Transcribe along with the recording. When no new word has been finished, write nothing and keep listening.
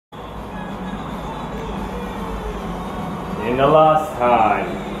in the last time,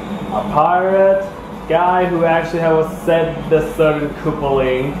 a pirate guy who actually was set the certain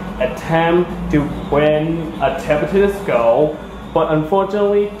coupling attempt to win a table tennis goal, but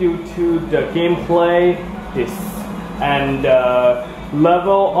unfortunately due to the gameplay and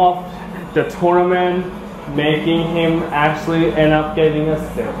level of the tournament, making him actually end up getting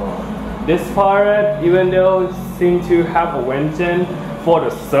a silver. This pirate, even though seemed to have a vengeance for the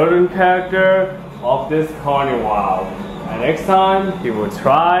certain character of this Carnival, and next time he will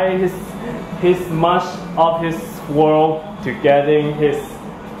try his much of his world to getting his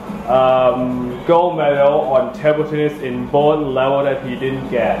gold medal on table tennis in both level that he didn't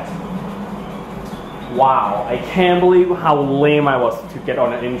get. Wow, I can't believe how lame I was to get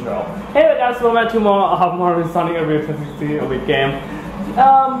on the intro. Hey guys, welcome back to more Sonic Review 50 of the game.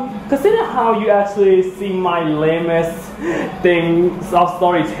 Consider how you actually see my lamest things of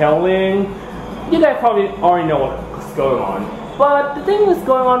storytelling. You guys probably already know what's going on. But the thing that's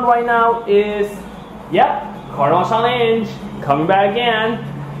going on right now is, yep, Carnival Challenge coming back again.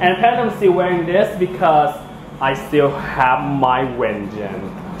 And apparently I'm still wearing this because I still have my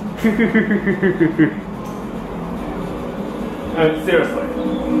vengeance.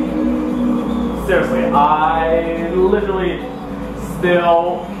 Seriously, I literally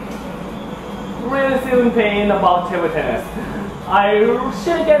still really feeling pain about table tennis. I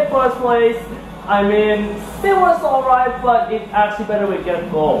should get first place. I mean, silver's alright, but it actually better we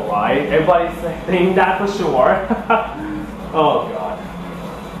get gold, right? Everybody's saying that for sure. Oh god.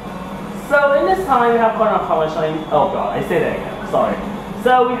 So in this time we have Carnival Challenge. Oh god, I say that again. Sorry.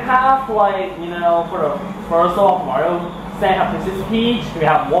 So we have, like, you know, for the first of Mario Stand, have Princess Peach, we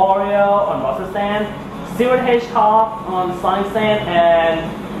have Wario on Monster Stand, Silver Hedgehog on Sonic Stand, and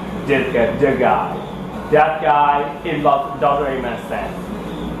the guy. That guy in Dr. Eggman's stand.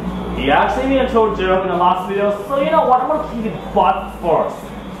 He actually made a total joke in the last video, so you know what, I'm gonna keep it butt first.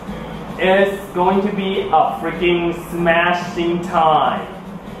 It's going to be a freaking smashing time.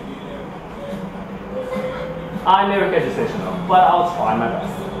 I never get decisional, but I'll try my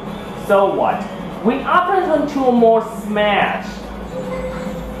best. So what? We upgrade into a more smash.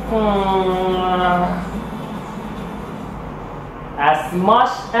 As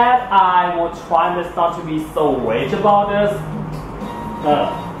much as I will try this not to be so rage about this,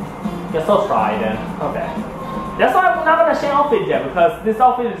 guess I'll try then. Okay. That's why I'm not gonna change outfit yet, because this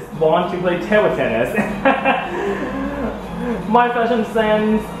outfit is born to play table tennis. My fashion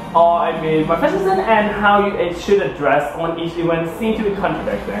sense, my fashion sense and how it should address on each event seem to be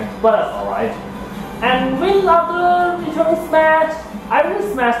contradicting, but that's alright. And with after returning Smash, I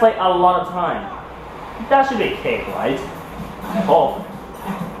really Smash like a lot of time. That should be a cake, right? Oh.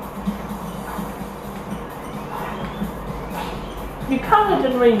 You kind of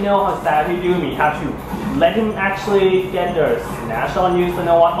didn't really know how sad he do me. You have to let him actually get the Smash on you, so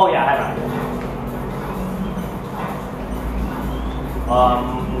know what? Oh yeah, I have an idea.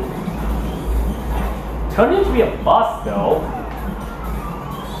 Turn into be a bus though.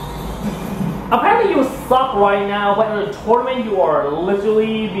 Apparently you suck right now, but in the tournament you are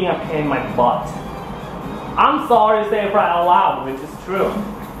literally being a pain in my butt. I'm sorry to say it out loud, which is true.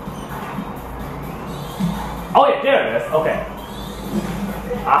 Oh yeah, there it is. Okay.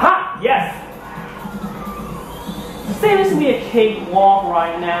 Aha! Yes! Say this would be a cakewalk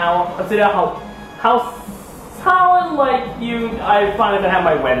right now. Consider how like you, I finally have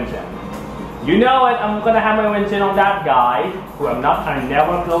my vengeance. You know it, I'm gonna have my vengeance on that guy, who I'm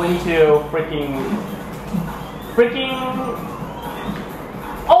never going to freaking,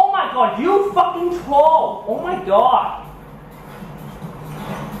 oh my god, you fucking troll! Oh my god!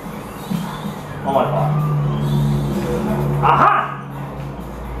 Oh my god. Aha!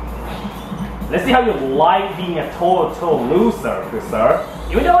 Let's see how you like being a total loser, sir.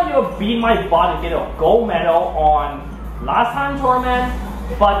 Even though you beat my butt and get a gold medal on last time tournament,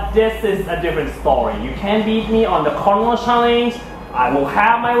 but this is a different story. You can't beat me on the Carnival Challenge. I will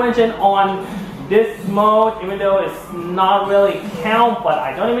have my vengeance on this mode, even though it's not really count, but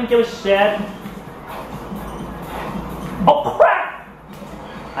I don't even give a shit. Oh crap!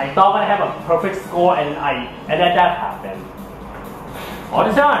 I thought I'd have a perfect score and that happened. All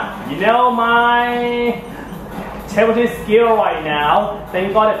the time, you know my table tennis skill right now.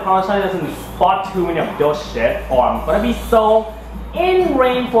 Thank God that Carnival Challenge doesn't spot too many of those shit, or I'm gonna be so in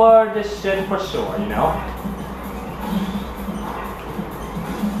range for this shit for sure, you know?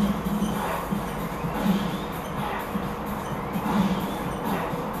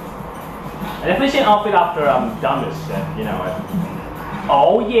 And efficient outfit after I'm done this shit, you know it.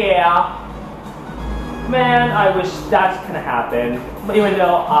 Oh yeah! Man, I wish that can happen. But even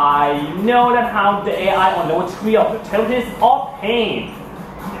though I know that how the AI on level 3 of the table is all pain.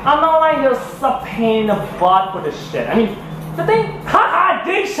 I'm not like just a pain in the butt for this shit. I mean, the thing, haha,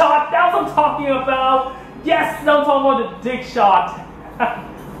 dig shot, that's what I'm talking about. Yes, don't talk about the dig shot.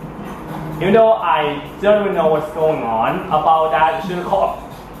 Even though I don't even know what's going on about that, I should call.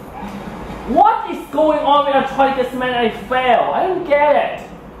 What is going on when I try this man and I fail? I don't get it.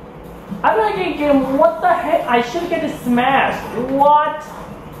 I don't get him. What the heck? I should get it smashed. What?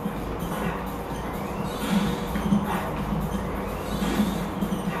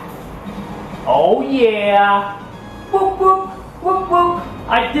 Oh yeah. Whoop whoop whoop whoop.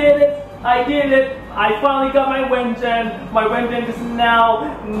 I did it. I did it. I finally got my vengeance. My vengeance is now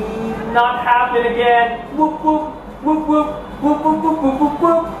not happen again. Whoop whoop whoop whoop whoop whoop whoop whoop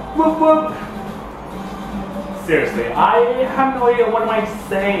whoop whoop whoop. Seriously, I have no idea what am I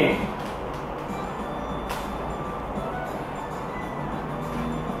saying.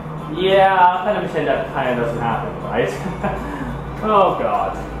 Yeah, I kind of understand that kind of doesn't happen, right? Oh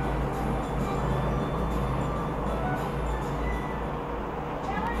god.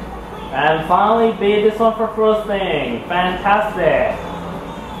 And finally beat this one for first thing. Fantastic.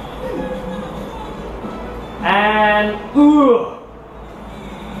 And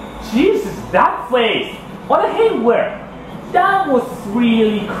Jesus, that face. What a hit work. That was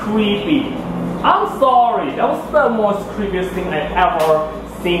really creepy. I'm sorry. That was the most creepiest thing I've ever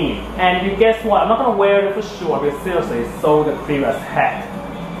seen. And you guess what? I'm not gonna wear it for sure because seriously, it's so the creepy as heck.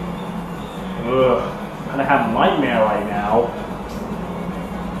 Ugh. I'm gonna have a nightmare right now.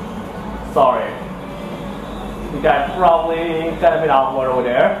 Sorry. You guys probably got a bit awkward over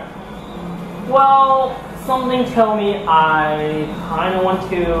there. Well, something told me I kind of want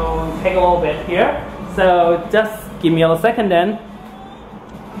to take a little bit here. So just give me a second then.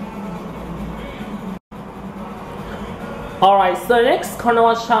 Alright, so the next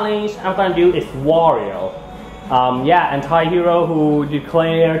Carnival challenge I'm gonna do is Wario. Yeah, anti-hero who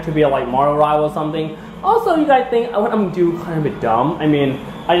declared to be like Mario rival or something. Also, you guys think what I'm gonna do kind of a bit dumb? I mean,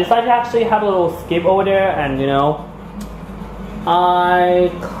 I decided to actually have a little skip over there and you know,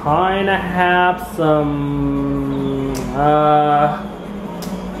 I kind of have some,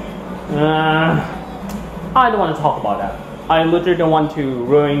 I don't want to talk about that. I literally don't want to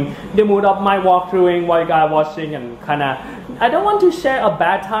ruin the mood of my walkthroughing while you guys are watching and kinda, I don't want to share a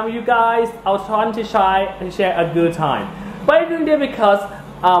bad time with you guys. I was trying to share a good time. But I'm doing this because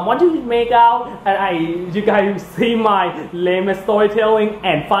I want to make out and you guys see my lame storytelling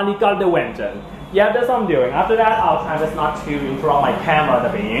and finally got the vengeance. Yeah, that's what I'm doing. After that, I'll try this not to interrupt my camera at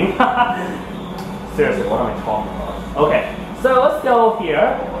the beginning. Seriously, what am I talking about? Okay, so let's go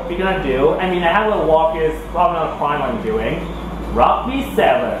here. We're gonna do, I mean, I have a little walk is probably not fine what I'm doing. Rugby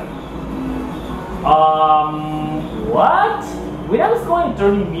 7. What? We are just going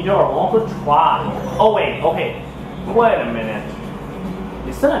 30 meters or more for try. Oh wait, okay. Wait a minute.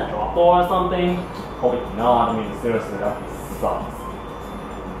 Is that a drop ball or something? Hope not, I mean, seriously, that sucks.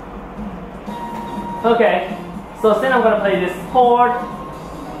 Okay, so since I'm gonna play this board,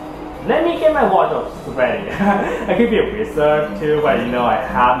 let me get my wardrobe ready. I could be a wizard too, but you know I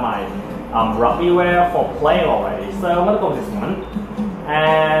have my rugby wear for playing already. So I'm gonna go with this one.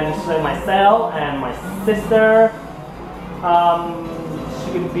 And so myself and my sister,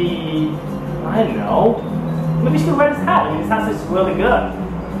 she could be, I don't know, maybe she could wear this hat. I mean, this hat is really good.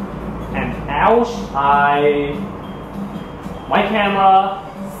 And ouch, my camera,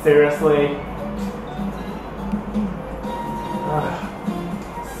 seriously.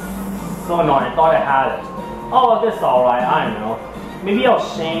 So annoying, I thought I had it. Oh, that's alright, I don't know. Maybe I'll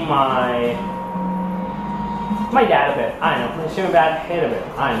shame my dad a bit, I don't know. Shame my dad head a bit,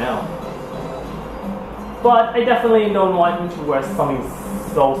 I don't know. But I definitely don't want him to wear something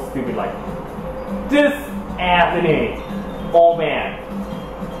so stupid like this, Anthony. Oh man.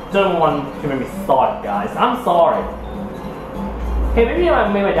 Don't want to make me start, guys. I'm sorry. Hey, maybe I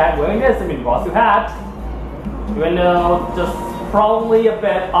made my dad wearing this, I mean, Bossy hat. Even though, just probably a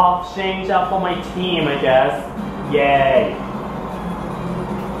bit of change up for my team, I guess. Yay.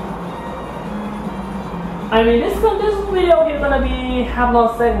 I mean, this video is gonna be have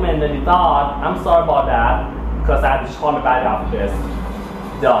no segment than you thought. I'm sorry about that, because I have to call my back after this.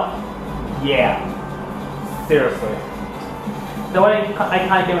 Done. Yeah. Seriously. The way I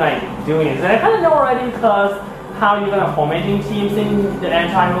kind of get like doing is, and I kind of know already because how you're gonna formatting teams in the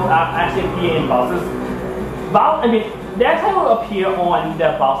anti-will actually appear in Bowser's. I mean, the anti-will appear on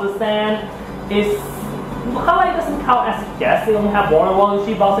the Bowser stand is kind of like doesn't count as a guest. They only have Wario,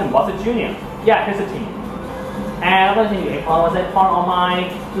 Waluigi, Bowser, and Bowser Jr. Yeah, here's the team. And I'm gonna change the was that part on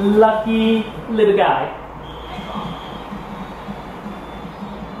my lucky little guy.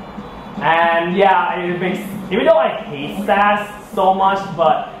 And yeah, it makes, even though I hate sass so much,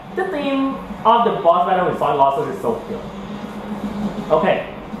 but the theme of the boss battle with Sonic Losses is so good.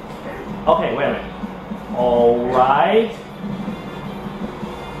 Okay. Okay, wait a minute. Alright.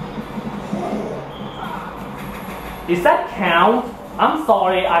 Does that count? I'm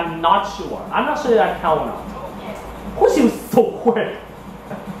sorry, I'm not sure. I'm not sure that count or not. Oh, she was so quick.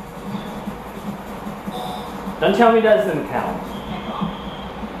 Don't tell me that doesn't count.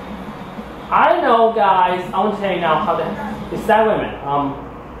 I know, guys. I want to tell you now how that is that women.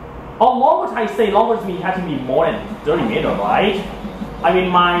 Longer I say longer to me has to be more than 30 meters, right? I mean,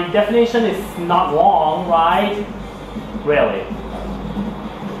 my definition is not wrong, right? Really?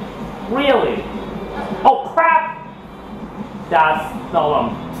 Really? Oh crap! That's not what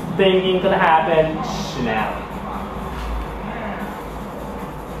I'm thinking gonna happen. Now.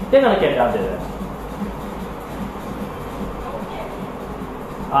 They're gonna get that, did it?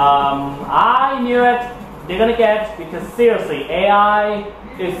 I knew it. They're gonna get, because seriously, AI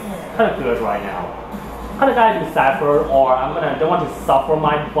is kind of good right now. Kind of gotta decipher, or don't want to suffer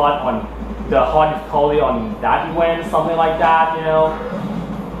my butt on the hard difficulty on that event, something like that, you know.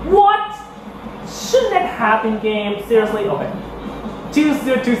 What? Shouldn't that happen, game? Seriously? Okay. Too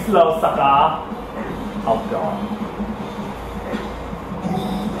slow, sucker. Oh god.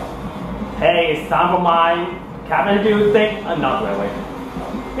 Hey, it's time for my cabin to do thing. Not really.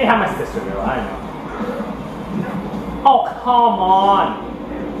 They have my sister do, I know. Oh, come on.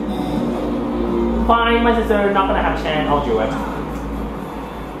 Fine, my sister not gonna have a chance, I'll do it.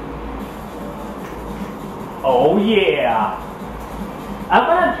 Oh yeah. I'm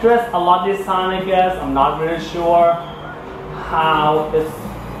gonna dress a lot this time, I guess. I'm not really sure how it's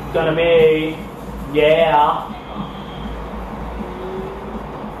gonna be. Yeah.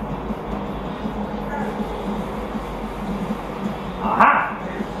 Aha!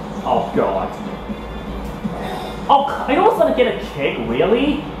 Oh god. Oh, I almost want to get a kick,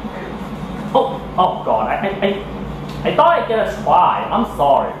 really? Oh god, I thought I'd get a try. I'm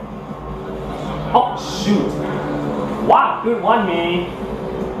sorry. Oh shoot. Wow, good one, me.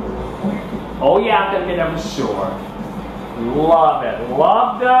 Oh yeah, I'm gonna get them for sure. Love it.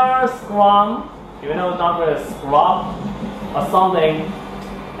 Love the scrum. Even though it's not really a scrum or something.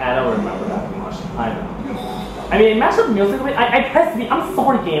 I don't remember that much. I know. I mean, mashup music, I pressed B. I'm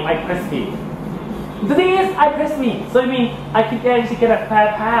sorry, game, I pressed B. The thing is, I pressed B. So I mean, I could actually get a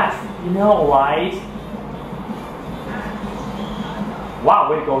fat pass. You know, right? Wow,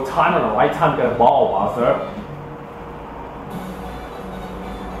 way to go. Time on the right time to get a ball, Bowser.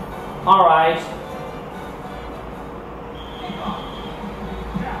 Alright.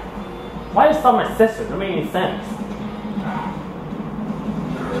 Why is that my sister? Doesn't make any sense.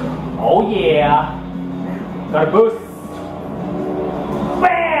 Oh yeah. Got a boost.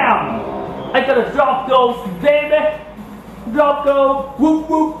 Bam! I got a drop goes, baby. Drop go, whoop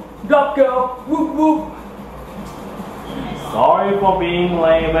whoop. Drop go, whoop whoop. Sorry for being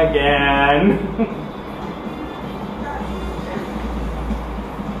lame again.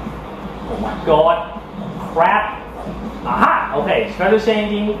 Oh my god. Crap. Aha! Okay, strategy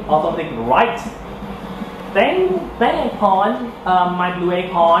changing, also thinking right. Thank Acorn, my blue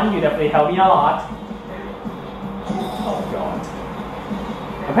Acorn, you definitely helped me a lot. Oh god.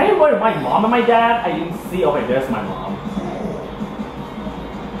 Apparently where my mom and my dad, I didn't see. Okay, there's my mom.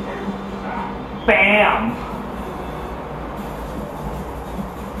 Bam!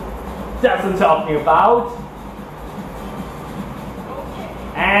 That's what I'm talking about.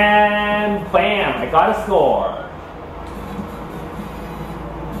 And bam, I got a score.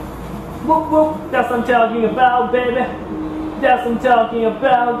 Whoop whoop, that's what I'm talking about, baby. That's what I'm talking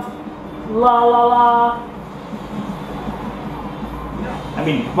about. La la la. I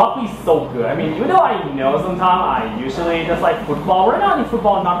mean, rugby's so good. I mean, even though I know sometimes I usually just like football. Right now, I think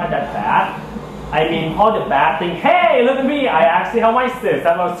football not that bad. I mean, all the bad thing. Hey, look at me! I actually have my assist.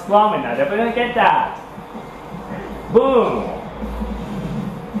 I was scrumming. I'm definitely gonna get that. Boom.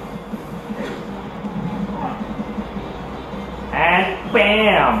 And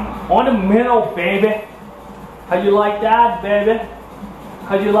bam! On the middle, baby. How you like that, baby?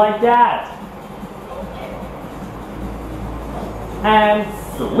 How you like that? And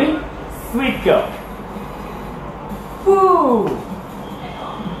sweet, sweet go. Woo!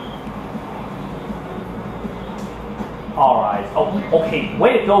 Alright. Oh, okay.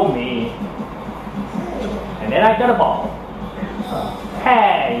 Way to go, me. And then I got a ball.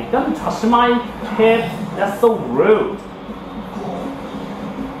 Hey, don't touch my hips. That's so rude.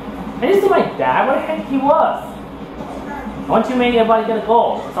 I didn't see my dad, where the heck he was. I want to make everybody get a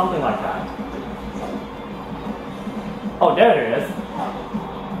goal, or something like that. Oh, there it is.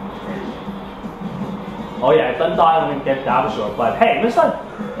 Oh yeah, I thought I would get that for sure, but hey, this one,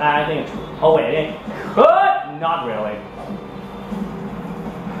 I think it's, oh wait, it could, not really.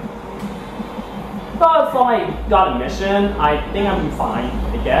 But if I got a mission, I think I'm fine,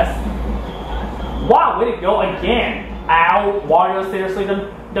 I guess. Wow, way to go again. Ow, Wario, seriously,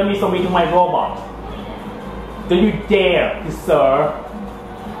 don't be so mean to my robot. Don't you dare, sir.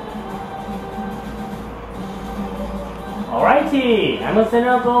 Alrighty, I'm a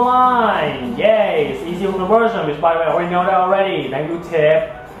center of the line. Yay, it's easy conversion, which by the way, I already know that already. Thank you,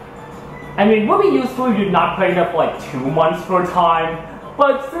 tip. I mean, it would be useful if you're not playing it for like 2 months per time.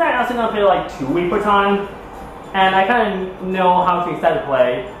 But since I also gonna play like 2 weeks per time, and I kind of know how to extend the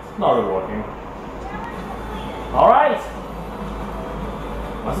play, it's not really working. Alright.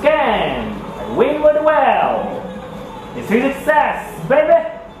 Once again, I win really well. It's a success, baby.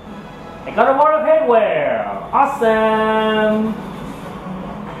 I got a lot of headwear. Awesome.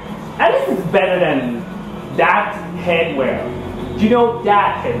 At least it's better than that headwear. You know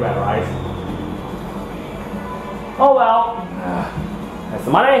that headwear, right? Oh well. That's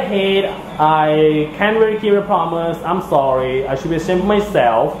the money I hate. I can't really keep a promise. I'm sorry. I should be ashamed of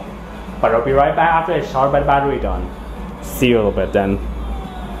myself. But I'll be right back after I charge my battery done. See you a little bit then.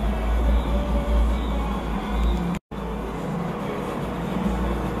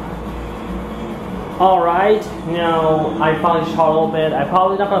 Alright, now I finally charged a little bit. I'm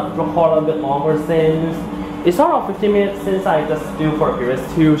probably not going to record a bit longer since it's around 15 minutes since I just do for the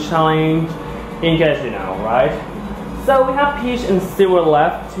previous 2 challenge. In case you know, right? So we have Peach and Silver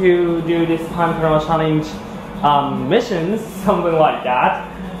left to do this time Carnival challenge missions, something like that.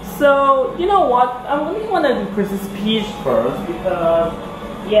 So, you know what, I'm really want to do Princess Peach first because,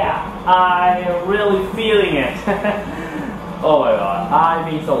 yeah, I'm really feeling it. Oh my god, I'm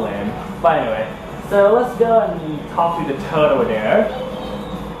being so lame. But anyway, so let's go and talk to the turtle over there.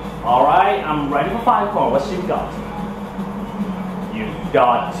 Alright, I'm ready for 5 core. What you got? You've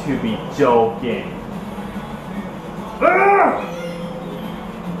got to be joking. Ugh!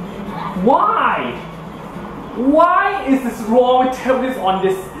 Why? Why is this wrong with Tiltis on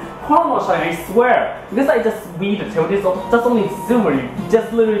this Carnival challenge? I swear. Because I just beat the Tiltis, that's only Silver. You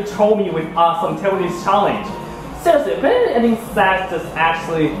just literally troll me with some Tiltis challenge. Seriously, if anything sad just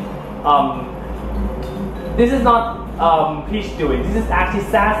actually, this is not Peach doing, this is actually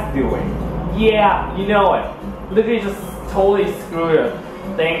Sass doing. Yeah, you know it. Literally just totally screw the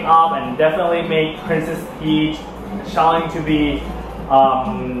thing up and definitely make Princess Peach challenge to be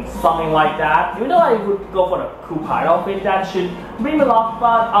something like that. Even though I would go for the cool pirate outfit, that should bring me luck,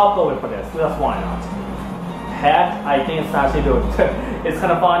 but I'll go for this, because why not? Head, I think it's actually good. It's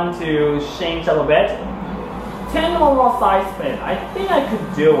kind of fun to change a little bit. 10 overall size spin, I think I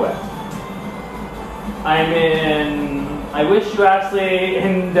could do it. I mean, I wish you actually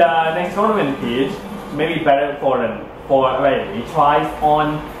in the next tournament, Peach, maybe better for retries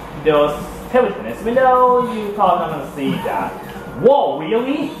on those table tennis, even though you probably not gonna see that. Whoa,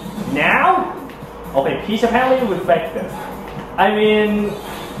 really? Now? Okay, Peach apparently would fake this. I mean,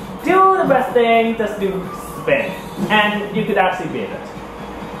 do the best thing, just do spin, and you could actually beat it.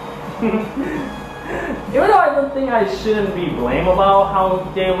 Even though I don't think I shouldn't be blamed about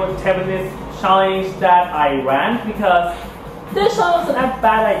how they were taking this challenge that I ran, because this challenge wasn't as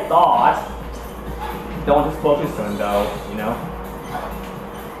bad as I thought. Don't just focus on though, you know.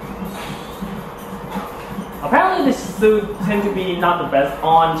 Apparently this suit tend to be not the best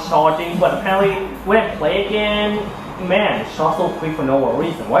on charging, but apparently when I play again, man, it shot so quick for no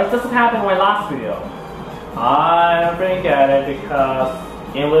reason. Why does this happen in my last video? I don't really get it,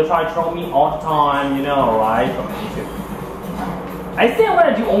 because it will try to troll me all the time, you know, right? Okay, I say I'm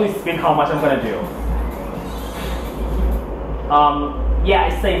gonna do only spin how much I'm gonna do. Yeah,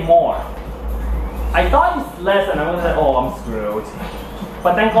 I say more. I thought it's less and I'm gonna say, oh, I'm screwed.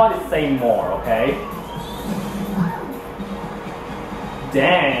 But thank God it's saying more, okay?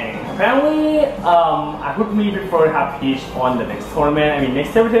 Dang. Apparently, I would really prefer to have Peach on the next tournament. I mean,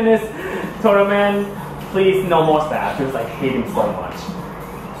 next table tennis tournament, please no more staff, because I hate him so much.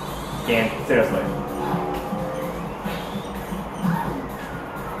 Game, seriously.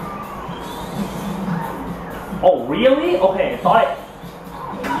 Oh, really? Okay, thought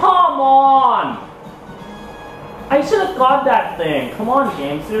come on! I should have got that thing. Come on,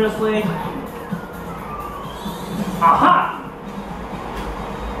 game, seriously. Aha!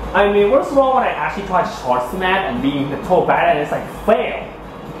 I mean, what's wrong when I actually try short smash and being the total bad and it's like fail?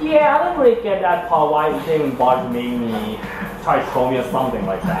 Yeah, I don't really get that part why they even bother make me try to throw me or something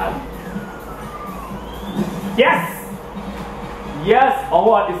like that. Yes! Yes! Oh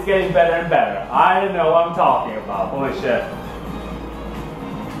what? It's getting better and better. I don't know what I'm talking about. Holy shit.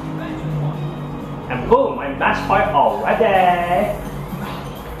 I'm Boom, my match point already.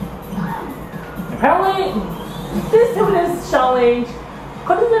 Apparently, this tennis challenge,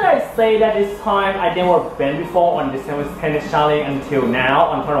 couldn't I say that this time I never been before on this tennis challenge until now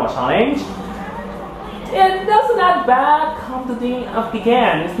on Carnival challenge. It doesn't that bad come to think of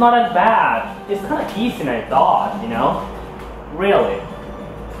again. It's not that bad. It's kind of easier than I thought, you know? Really.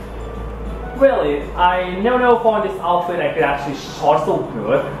 Really, I never know for this outfit I could actually shot so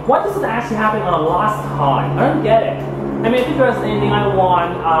good. Why doesn't actually happen on the last time? I don't get it. I mean, if there's anything I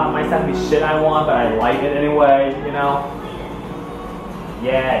want, myself be shit I want, but I like it anyway, you know?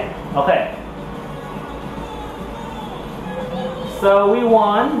 Yay. Okay. So we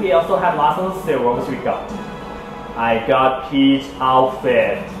won. We also had lots of silver, which we got. I got Peach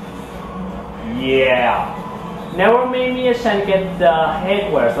outfit. Yeah. Never made me a chance to get the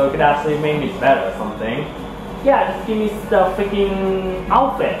headwear, so it could actually make me better or something. Yeah, just give me the freaking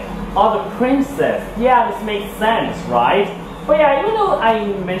outfit. Or the princess. Yeah, this makes sense, right? But yeah, even though I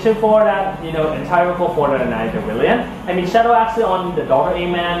mentioned for that, you know, entire for the Night of Villain, I mean, Shadow actually on the Dr.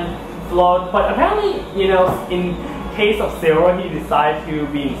 A-Man float, but apparently, you know, in case of Zero, he decided to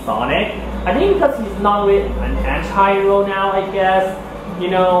be in Sonic. I think because he's not really an anti-hero now, I guess. You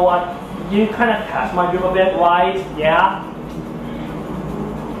know what? You kind of catch my drift a bit, right? Yeah?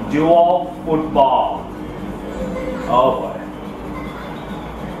 Dual football. Oh boy.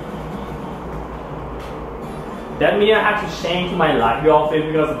 That means I have to change my life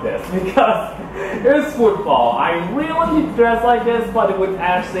outfit because of this. Because it's football. I really want to dress like this, but it would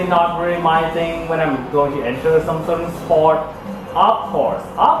actually not really my thing when I'm going to enter some sort of sport. Of course,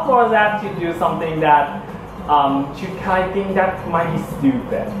 I have to do something that you kind of think that might be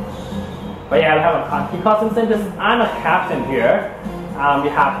stupid. But yeah, we have a country costume since I'm a captain here. We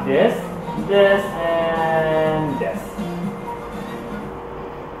have this, and this.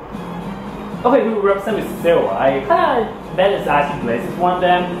 Okay, we represent with Silver. I kind of bet it's actually Blaze is one of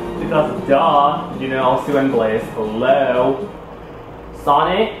them because duh, you know, Silver and Blaze. Hello,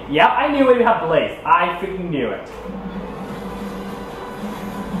 Sonic. Yep, I knew it. We have Blaze. I freaking knew it.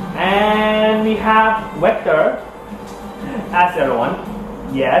 And we have Vector as the other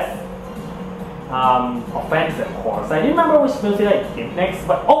one. Yes. Offense, of course. I didn't remember which music I did next,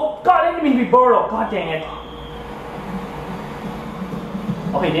 but oh god, I didn't mean to be Birdo. God dang it.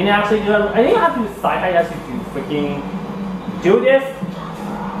 Okay, didn't actually do it. I didn't have to decide I actually to freaking do this.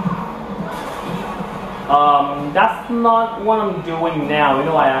 That's not what I'm doing now. You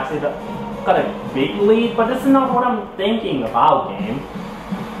know, I actually got a big lead, but this is not what I'm thinking about, game.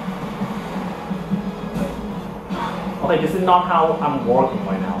 Okay, this is not how I'm working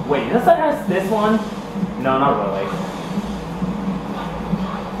right now. Wait, does that has this one? No, not really.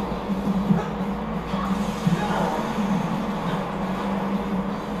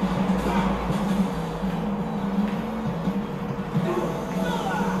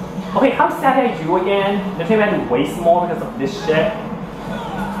 Okay, how sad did I do again? The thing I had to waste more because of this shit.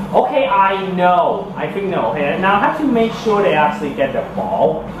 Okay, I know. I think no. Okay, now I have to make sure they actually get the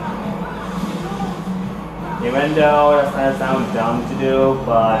ball. Even though that kind of sounds dumb to do,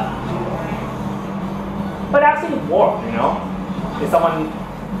 but actually it worked, you know? If someone,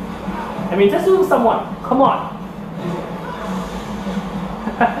 I mean, just do someone, come on.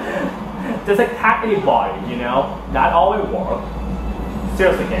 Just attack anybody, you know? That always works.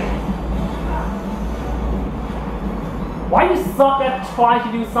 Seriously, game. Why you suck at trying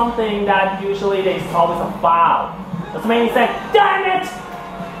to do something that usually they solve as a foul? Doesn't make any sense. Damn it!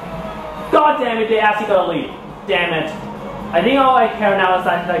 God damn it, they actually got a lead. Damn it. I think all I care now is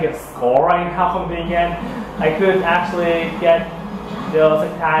that I get a score right now from being in. I could actually get those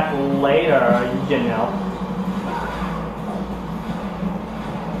attacks later, you know.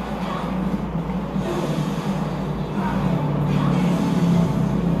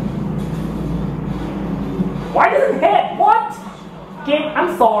 Why doesn't it hit? What? Game,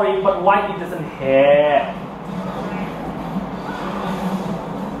 I'm sorry, but why it doesn't hit?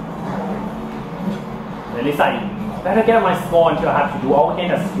 At least I better get my score until I have to do all again.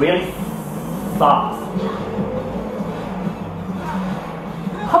 That really sucks.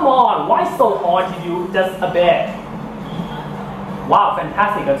 Come on, why so hard to do just a bit? Wow,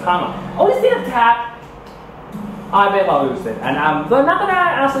 fantastic, good timer. Only see the attack. I bet I'll lose it. And I'm not gonna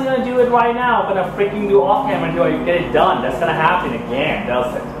actually gonna do it right now. I'm gonna freaking do off camera until I get it done. That's gonna happen again,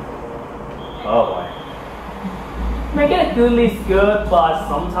 does it? Oh boy. Make it at least good, but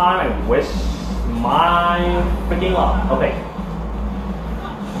sometimes I wish my freaking luck. Okay.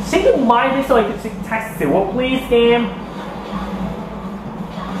 Shake your mind so I can text Silver, please, game.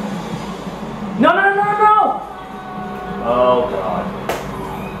 No, no, no, no, no! Oh god.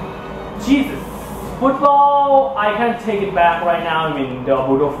 Jesus Football, I can take it back right now. I mean, the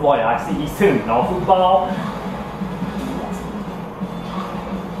Budo Floyd actually isn't no football.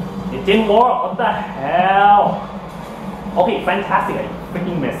 It didn't work. What the hell? Okay, fantastic. I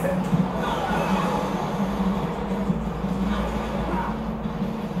freaking missed it.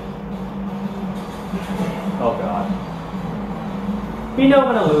 Oh god. We know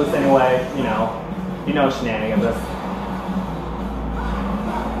we're gonna lose anyway, you know shenanigans.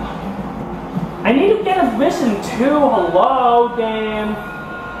 I need to get a vision too, hello game.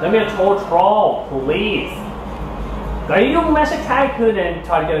 Let me a troll, please. I need to magic tag could and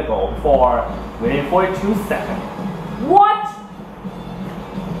try to get a goal for within 42 seconds. What?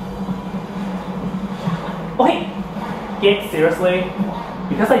 Okay, game seriously?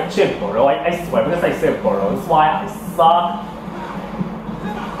 Because I chipped Bordeaux, I swear, because I said Bordeaux, that's why I suck.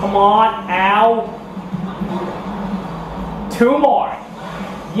 Come on, ow. 2 more.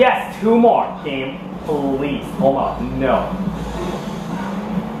 Yes, 2 more. Game, please. Hold on, no.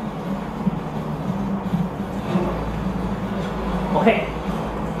 Okay.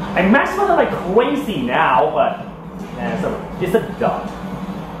 I maxed out like crazy now, but it's a dud.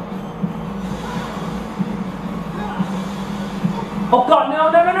 Oh god, no!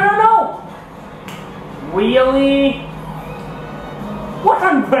 Really?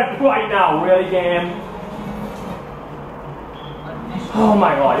 100 right now, really game? Oh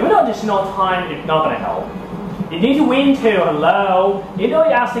my god, even though additional time is not gonna help. You need to win too, hello? You know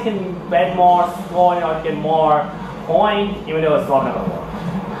you actually can bet more score or get more points, even though it's not gonna work.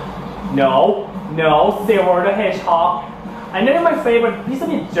 No, Silver the Hedgehog. I know my favorite piece of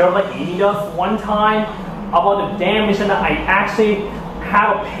it jerk like Amy does one time about the damn mission that I actually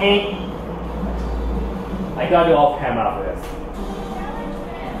have a pain. I gotta do off camera for this.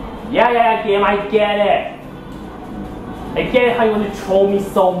 Yeah, game, I get it. I get it how you want to troll me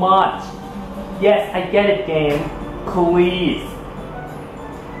so much. Yes, I get it, game. Please.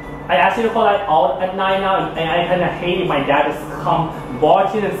 I actually call that out at night now, and I kind of hate it. My dad just come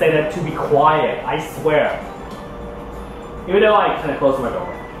barge in and say that to be quiet. I swear. Even though I kind of close my door.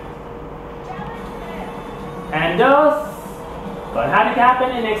 And but how did it happen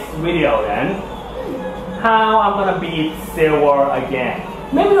in the next video then? How I'm gonna beat Silver again.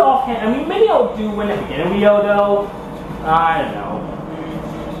 Maybe offhand, I mean maybe I'll do in the beginning video though. I don't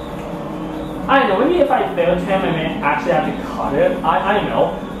know, maybe if I fail to him I may actually have to cut it. I don't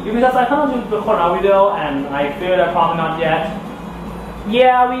know. Because I can't do the Carnival video and I feel that probably not yet.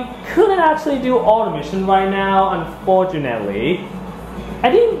 Yeah, we couldn't actually do all the missions right now, unfortunately. I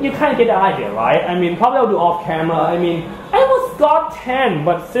think you kind of get the idea, right? I mean, probably I'll do off camera. I mean, I almost got 10,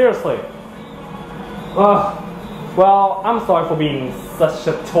 but seriously. Well, I'm sorry for being such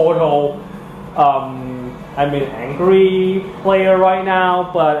a total, angry player right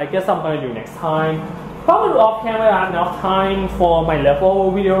now, but I guess I'm gonna do next time. Probably off camera, I have enough time for my level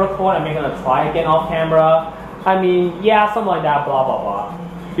video record. I'm gonna try again off camera. I mean, yeah, something like that, blah, blah, blah.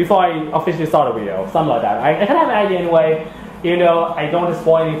 Before I officially start the video, something like that. I kind of have an idea anyway. You know, I don't want to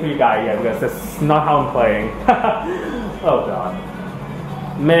spoil anything for you guys yet because that's not how I'm playing. Oh god.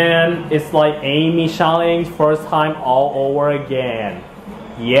 Man, it's like Amy challenge first time all over again.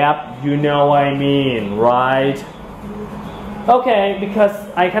 Yep, you know what I mean, right? Okay, because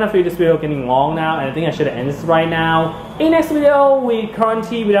I kind of feel this video getting long now and I think I should end this right now. In next video, we're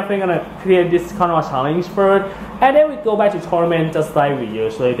definitely gonna create this Carnival challenge first and then we go back to tournament just like we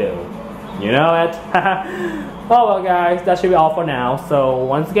usually do. You know it? Oh well guys, that should be all for now. So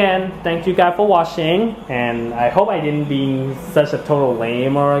once again, thank you guys for watching and I hope I didn't be such a total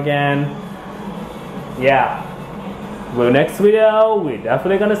lamer again. Yeah. Well, next video, we're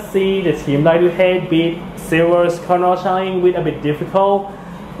definitely gonna see the team like to hate beat Silver's Carnival challenge with a bit difficult,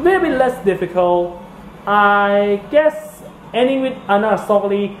 a little bit less difficult. I guess ending with another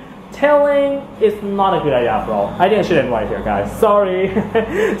softly telling is not a good idea after all. I think I should end right here guys. Sorry.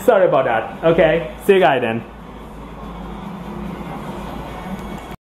 Sorry about that. Okay, see you guys then.